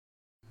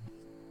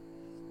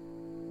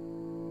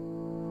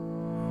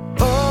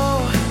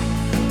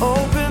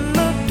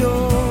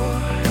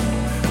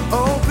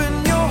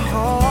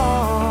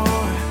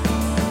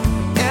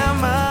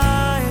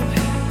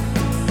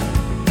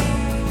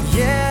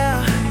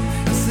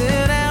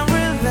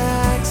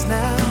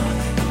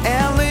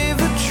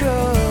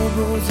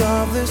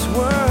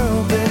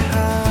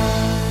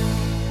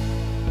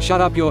Shut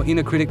Up Your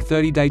Inner Critic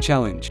 30-Day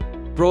Challenge.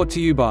 Brought to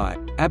you by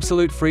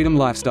Absolute Freedom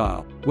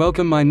Lifestyle.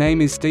 Welcome, my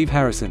name is Steve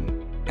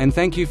Harrison. And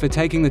thank you for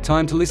taking the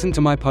time to listen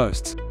to my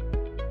posts.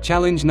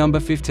 Challenge number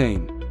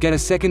 15. Get a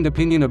second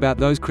opinion about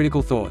those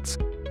critical thoughts.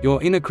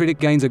 Your inner critic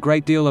gains a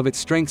great deal of its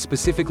strength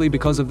specifically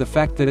because of the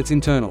fact that it's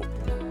internal.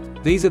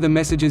 These are the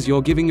messages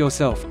you're giving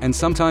yourself, and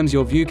sometimes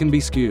your view can be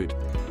skewed.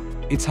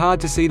 It's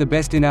hard to see the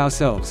best in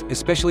ourselves,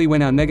 especially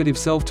when our negative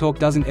self-talk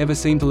doesn't ever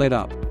seem to let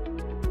up.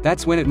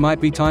 That's when it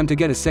might be time to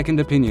get a second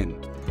opinion.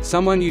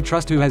 Someone you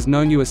trust who has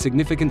known you a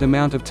significant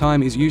amount of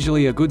time is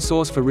usually a good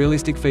source for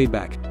realistic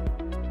feedback.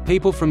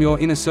 People from your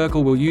inner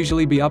circle will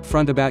usually be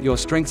upfront about your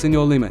strengths and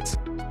your limits.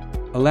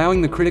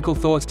 Allowing the critical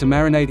thoughts to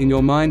marinate in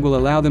your mind will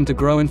allow them to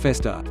grow and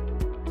fester.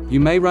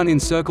 You may run in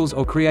circles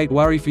or create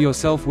worry for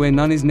yourself where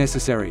none is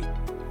necessary.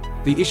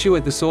 The issue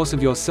at the source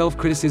of your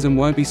self-criticism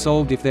won't be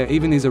solved if there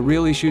even is a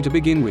real issue to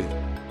begin with.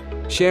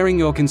 Sharing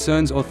your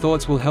concerns or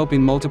thoughts will help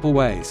in multiple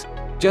ways.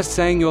 Just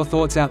saying your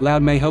thoughts out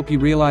loud may help you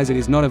realize it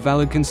is not a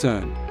valid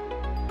concern.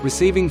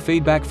 Receiving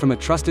feedback from a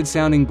trusted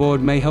sounding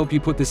board may help you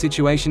put the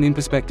situation in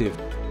perspective.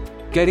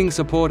 Getting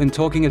support and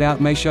talking it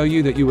out may show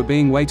you that you were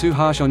being way too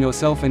harsh on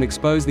yourself and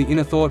expose the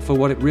inner thought for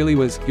what it really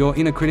was, your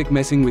inner critic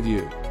messing with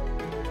you.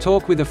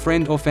 Talk with a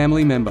friend or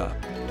family member.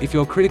 If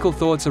your critical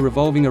thoughts are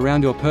revolving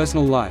around your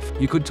personal life,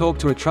 you could talk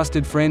to a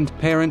trusted friend,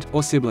 parent,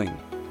 or sibling.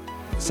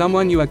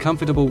 Someone you are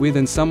comfortable with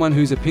and someone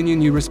whose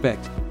opinion you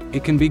respect.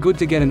 It can be good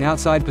to get an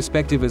outside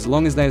perspective as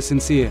long as they are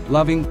sincere,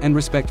 loving, and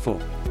respectful.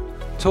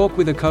 Talk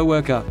with a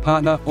coworker,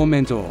 partner, or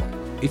mentor.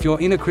 If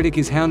your inner critic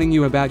is hounding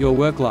you about your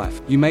work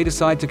life, you may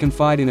decide to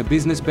confide in a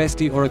business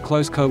bestie or a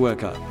close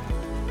coworker.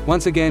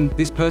 Once again,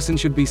 this person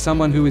should be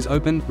someone who is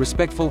open,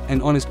 respectful,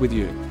 and honest with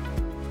you.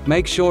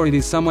 Make sure it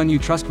is someone you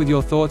trust with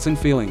your thoughts and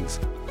feelings.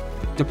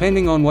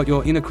 Depending on what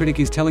your inner critic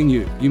is telling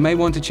you, you may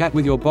want to chat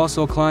with your boss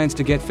or clients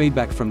to get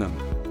feedback from them.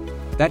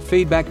 That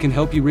feedback can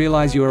help you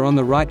realize you are on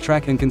the right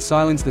track and can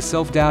silence the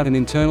self-doubt and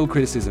internal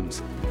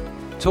criticisms.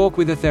 Talk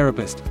with a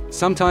therapist.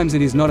 Sometimes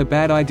it is not a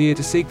bad idea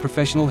to seek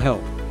professional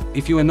help.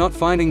 If you are not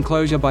finding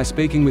closure by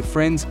speaking with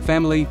friends,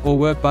 family, or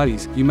work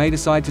buddies, you may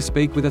decide to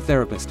speak with a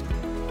therapist.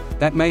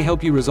 That may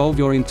help you resolve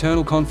your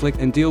internal conflict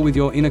and deal with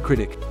your inner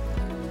critic.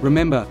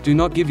 Remember, do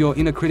not give your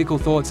inner critical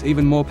thoughts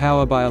even more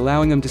power by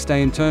allowing them to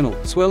stay internal,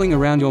 swirling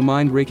around your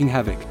mind wreaking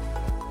havoc.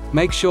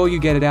 Make sure you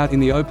get it out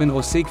in the open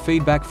or seek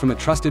feedback from a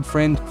trusted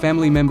friend,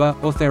 family member,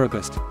 or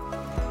therapist.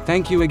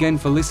 Thank you again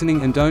for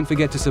listening, and don't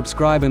forget to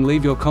subscribe and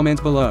leave your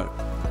comments below.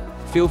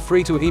 Feel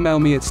free to email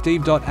me at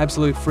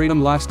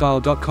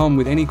steve.absolutefreedomlifestyle.com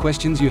with any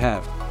questions you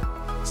have.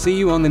 See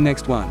you on the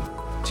next one.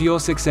 To your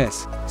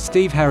success,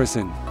 Steve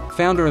Harrison,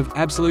 founder of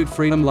Absolute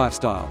Freedom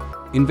Lifestyle.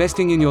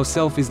 Investing in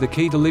yourself is the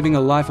key to living a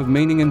life of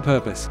meaning and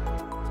purpose.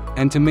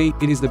 And to me,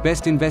 it is the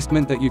best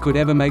investment that you could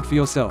ever make for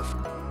yourself.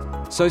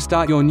 So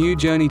start your new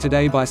journey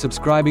today by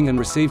subscribing and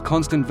receive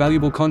constant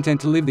valuable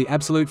content to live the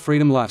absolute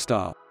freedom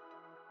lifestyle.